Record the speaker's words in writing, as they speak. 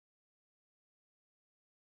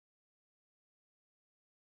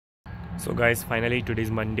So guys, finally today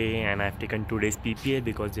is Monday and I've taken 2 days PPA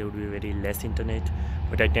because there would be very less internet,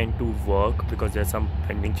 but I tend to work because there are some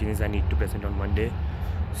pending changes I need to present on Monday.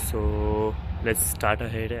 So let's start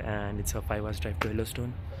ahead, and it's a 5 hours drive to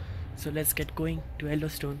Yellowstone. So let's get going to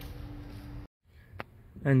Yellowstone.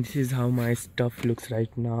 And this is how my stuff looks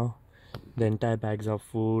right now. The entire bags of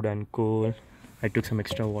food and coal. I took some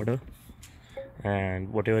extra water,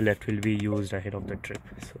 and whatever left will be used ahead of the trip.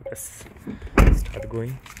 So let's start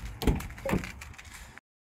going.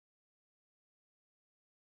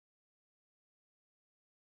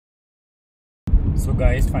 So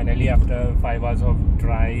guys, finally after 5 hours of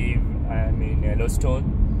drive, I'm in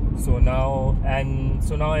Yellowstone. So now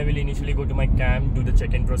I will initially go to my camp, do the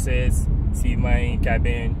check-in process, see my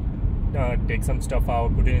cabin, take some stuff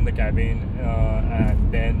out, put it in the cabin,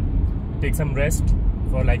 and then take some rest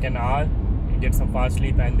for like an hour, get some fast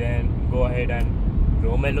sleep, and then go ahead and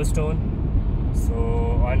roam Yellowstone.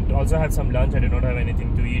 So, and also have some lunch. I do not have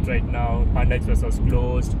anything to eat right now. Panda Express was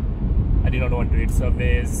closed. I did not want to eat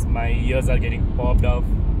Subways. My ears are getting popped off.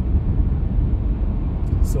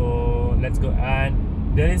 So let's go.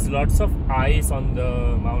 And there is lots of ice on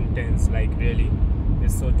the mountains, like really.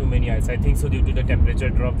 There's so too many ice. I think so due to the temperature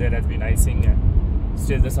drop there has been icing, and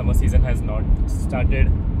still the summer season has not started.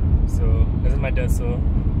 So doesn't matter. So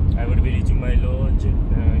I would be reaching my lodge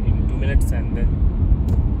in 2 minutes, and then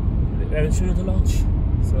I will show you the lodge.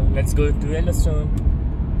 So let's go to Yellowstone.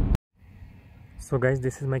 So guys,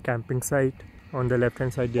 this is my camping site. On the left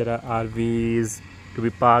hand side there are RVs to be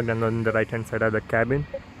parked, and on the right hand side are the cabin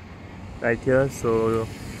right here. So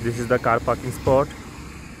this is the car parking spot.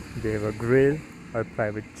 They have a grill, a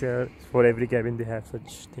private chair. For every cabin they have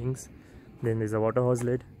such things. Then there's a water hose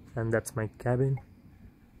lid, and that's my cabin.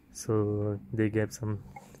 So they gave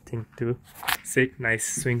something to sit,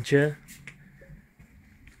 nice swing chair.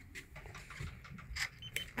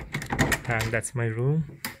 And that's my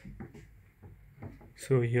room.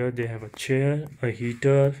 So here they have a chair, a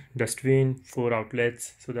heater, dustbin, 4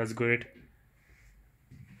 outlets, so that's good.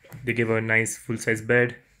 They give a nice full-size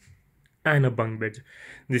bed and a bunk bed.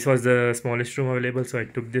 This was the smallest room available, so I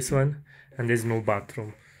took this one. And there's no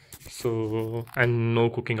bathroom, so, and no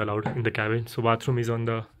cooking allowed in the cabin. So bathroom is on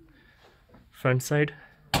the front side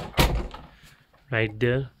right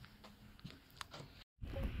there.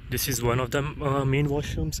 This is one of the main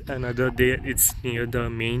washrooms. Another there, it's near the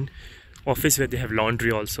main office where they have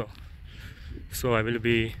laundry also. So I will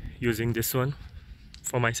be using this one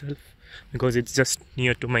for myself because it's just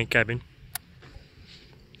near to my cabin.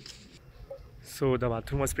 So the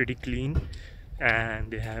bathroom was pretty clean,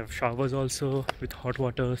 and they have showers also with hot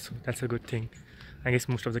water, so that's a good thing. I guess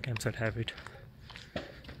most of the campsites have it.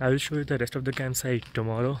 I will show you the rest of the campsite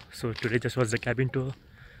tomorrow. So today just was the cabin tour,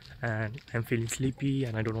 and I'm feeling sleepy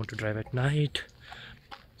and I don't want to drive at night.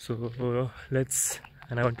 So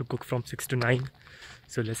and I want to cook from 6 to 9.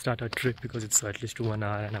 So let's start our trip because it's at least 1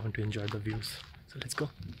 hour and I want to enjoy the views. So let's go.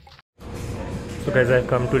 So guys, I've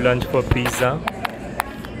come to lunch for pizza,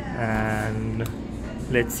 and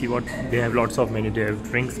let's see what they have. Lots of menu. They have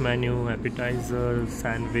drinks menu, appetizer,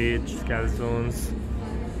 sandwich, calzones,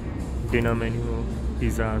 dinner menu,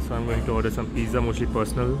 pizza. So I'm going to order some pizza, mostly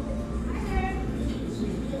personal.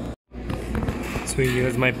 So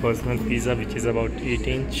here's my personal pizza, which is about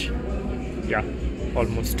 8-inch. Yeah,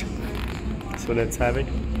 almost. So let's have it.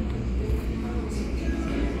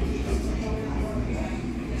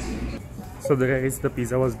 So guys, the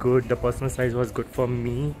pizza was good. The personal size was good for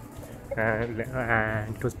me, and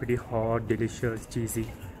it was pretty hot, delicious,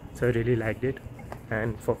 cheesy. So I really liked it.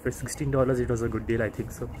 And for $16, it was a good deal, I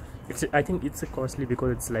think so. I think it's a costly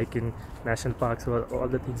because it's like in national parks, or all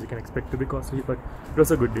the things you can expect to be costly, but it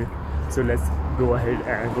was a good deal. So let's go ahead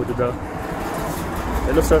and go to the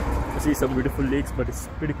Yellowstone to see some beautiful lakes, but it's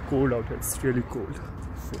pretty cold out here. It's really cold.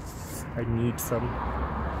 So I need some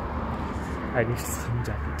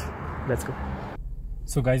jacket. Let's go.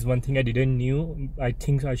 So guys, one thing I didn't knew, I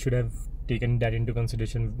think I should have taken that into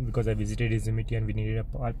consideration because I visited Yosemite and we needed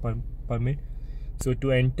a permit. So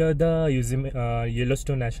to enter the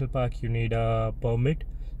Yellowstone National Park, you need a permit.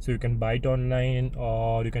 So you can buy it online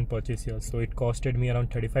or you can purchase here. So it costed me around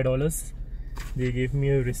 $35. They gave me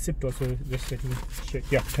a receipt also. Just let me check.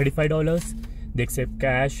 Yeah, $35. They accept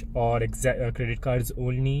cash or credit cards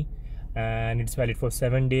only, and it's valid for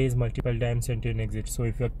 7 days, multiple times enter and exit. So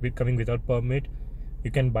if you're coming without permit,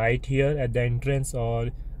 you can buy it here at the entrance, or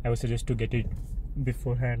I would suggest to get it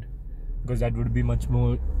beforehand because that would be much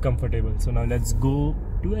more comfortable. So now let's go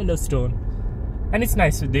to Yellowstone, and it's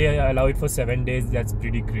nice. They allow it for 7 days. That's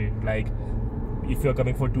pretty great. Like if you're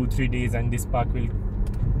coming for 2-3 days, and this park will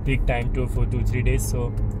take time for 2-3 days,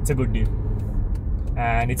 so it's a good deal.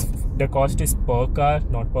 and the cost is per car,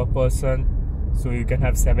 not per person. So you can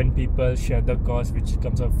have 7 people share the cost, which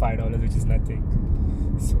comes out $5, which is nothing.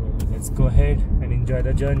 So let's go ahead and enjoy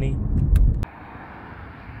the journey.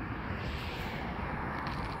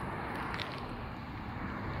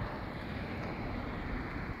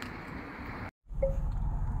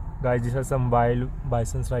 Guys, these are some wild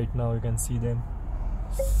bisons right now. You can see them.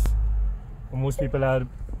 Most people are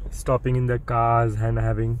stopping in their cars and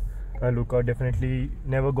having a look out. Definitely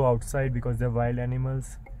never go outside because they're wild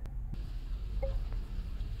animals.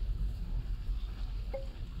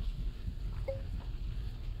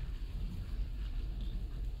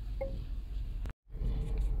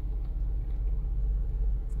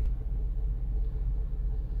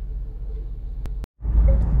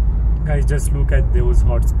 Guys, just look at those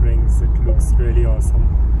hot springs. It looks really awesome.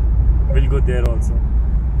 We'll go there also.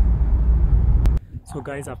 So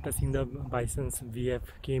guys, after seeing the bisons, we have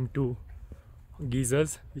came to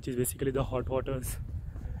geysers, which is basically the hot waters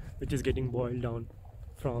which is getting boiled down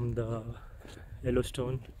from the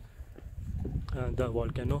Yellowstone, the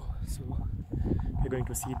volcano. So we're going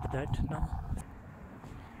to see that now.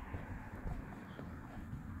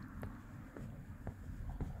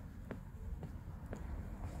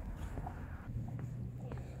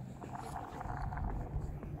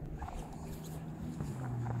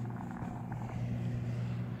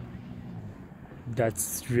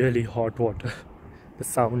 That's really hot water. The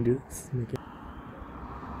sound is making.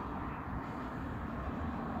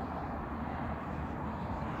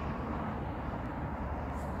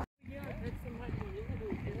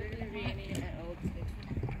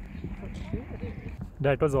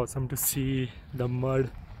 That was awesome to see the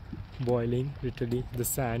mud boiling, literally the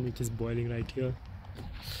sand which is boiling right here.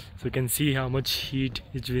 So you can see how much heat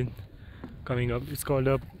has been coming up. It's called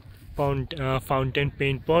a fountain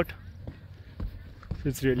paint pot.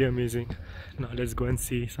 It's really amazing. Now let's go and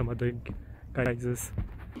see some other geysers.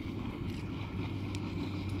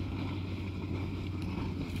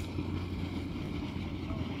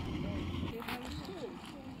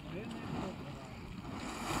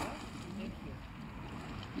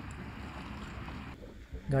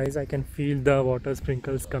 Guys, I can feel the water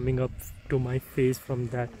sprinkles coming up to my face from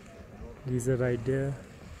that geyser right there.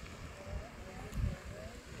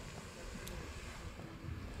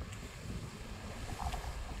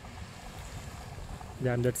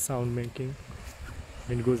 Damn, that sound making.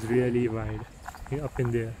 It goes really wide up in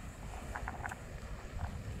there.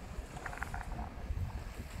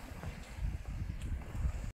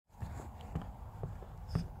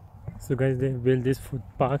 So guys, they built these food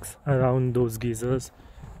parks around those geysers,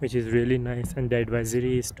 which is really nice, and the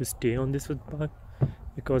advisory is to stay on this food park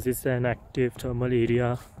because it's an active thermal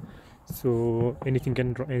area, so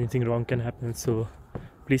anything wrong can happen. So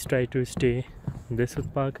please try to stay on this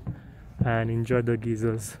food park and enjoy the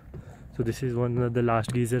geysers. So this is one of the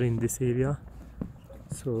last geyser in this area,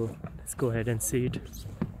 so let's go ahead and see it.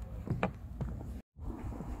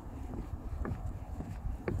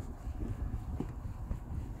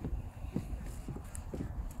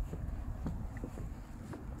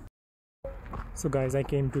 So guys, I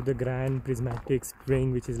came to the Grand Prismatic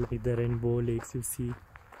Spring, which is like the rainbow lakes you see.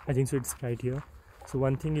 I think so, it's right here. So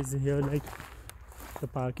one thing is here, like the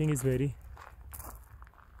parking is very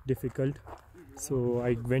difficult. So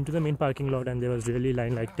I went to the main parking lot and there was really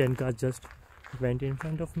line, like 10 cars just went in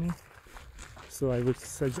front of me. So I would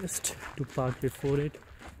suggest to park before it,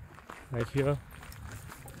 right here,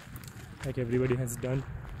 like everybody has done,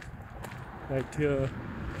 right here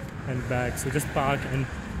and back. So just park and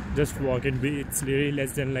just walk. It's really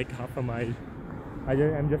less than like half a mile.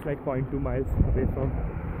 I'm just like 0.2 miles away from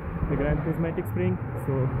the Grand Prismatic Spring.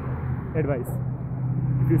 So advice,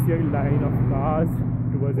 if you see a line of cars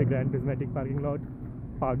towards the Grand Prismatic parking lot,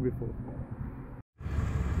 park before.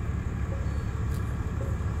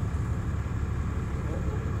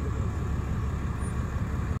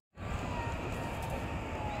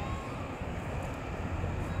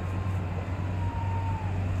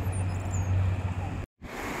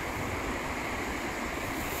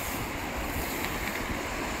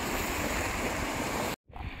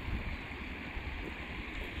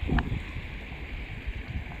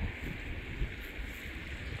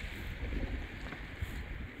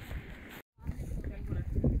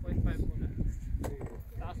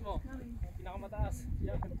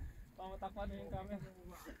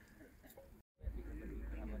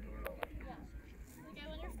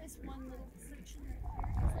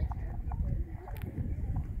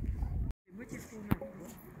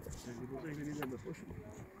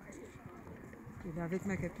 Avec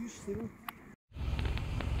ma capuche, c'est bon.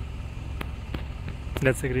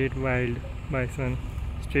 That's a great wild bison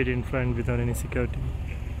straight in front without any security.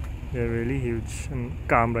 They're really huge and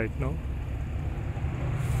calm right now.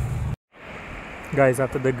 Guys,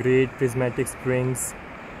 after the great prismatic springs,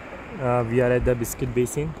 we are at the Biscuit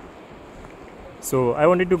Basin. So I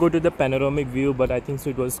wanted to go to the panoramic view, but I think so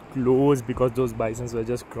it was closed because those bisons were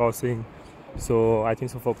just crossing. So I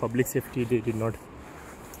think so for public safety they did not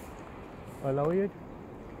allow it.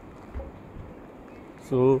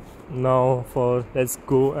 So now let's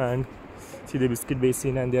go and see the Biscuit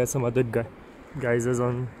Basin, and there are some other geysers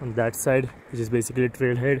on that side, which is basically a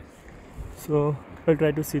trailhead. So I'll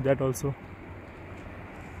try to see that also.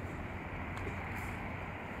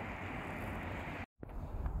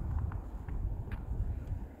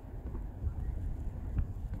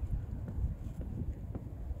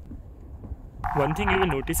 One thing you will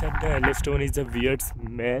notice at the Yellowstone is the weird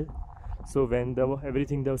smell. So when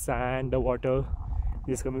everything, the sand, the water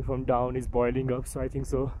is coming from down, is boiling up. So I think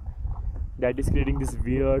so that is creating this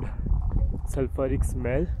weird sulfuric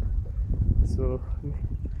smell. So if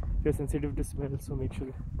you're sensitive to smell, so make sure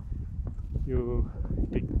you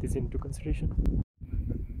take this into consideration.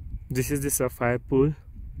 This is the sapphire pool,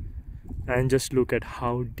 and just look at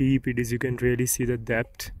how deep it is. You can really see the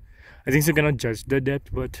depth. I think so you cannot judge the depth,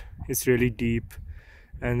 but it's really deep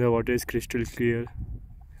and the water is crystal clear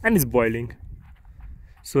and it's boiling.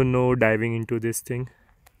 So no diving into this thing.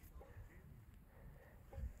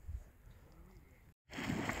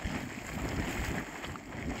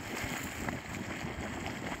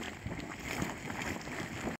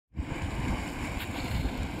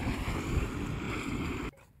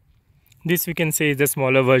 This we can say is the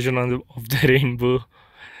smaller version of the rainbow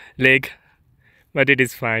lake, but it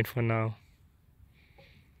is fine for now.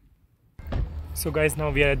 So guys, now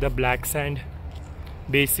we are at the black sand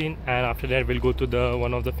basin, and after that we'll go to the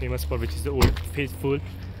one of the famous spot, which is the Old Faithful,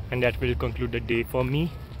 and that will conclude the day for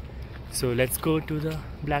me. So let's go to the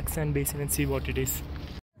black sand basin and see what it is.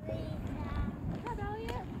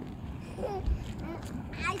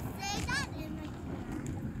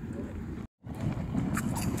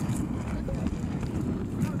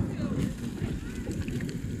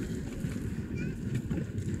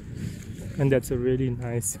 And that's a really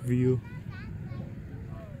nice view.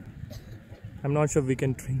 I'm not sure we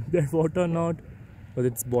can drink that water or not, but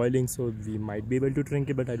it's boiling, so we might be able to drink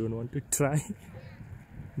it, but I don't want to try.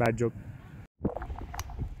 Bad joke.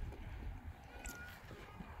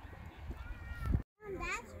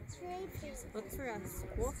 Look for a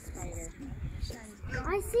wolf spider.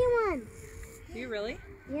 I see one. Do you really?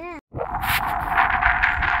 Yeah.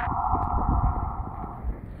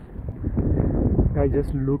 I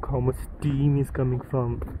just look how much steam is coming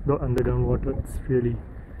from the underground water. It's really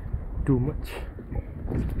too much.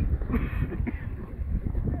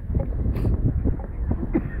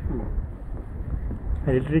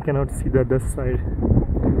 I literally cannot see the other side.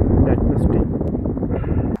 That much steam.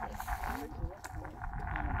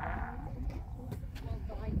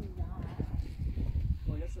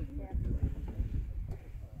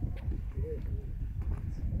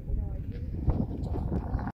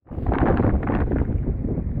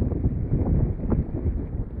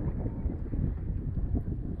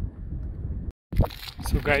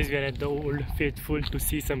 So guys, we are at the Old Faithful to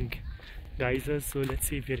see some geysers, so let's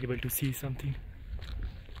see if we are able to see something.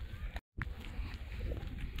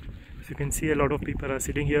 So you can see a lot of people are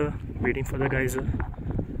sitting here waiting for the geyser.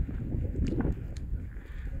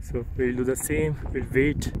 So we'll do the same, we'll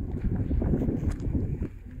wait.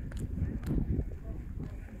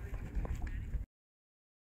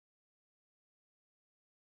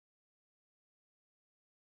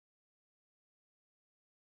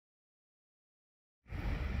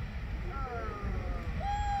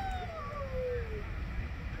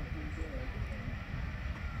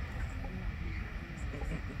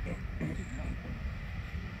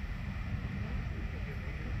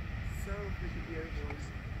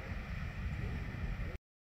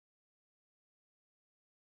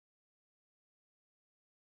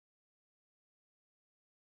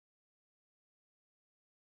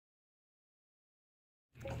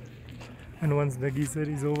 And once the geyser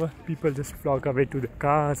is over, people just flock away to the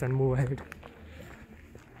cars and move ahead.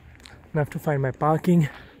 I have to find my parking,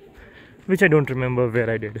 which I don't remember where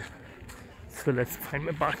I did. So let's find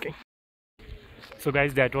my parking. So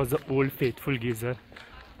guys, that was the Old Faithful geyser.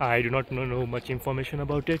 I do not know much information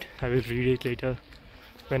about it. I will read it later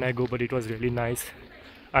when I go, but it was really nice.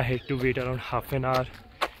 I had to wait around half an hour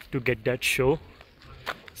to get that show.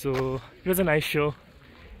 So it was a nice show.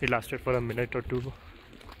 It lasted for a minute or two.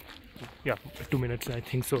 Yeah, 2 minutes I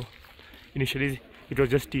think so. Initially it was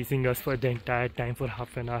just teasing us for the entire time for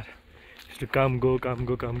half an hour. Just to come, go,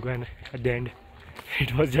 and at the end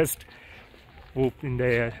it was just whoop in the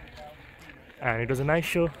air, and it was a nice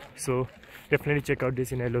show. So definitely check out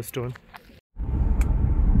this in Yellowstone.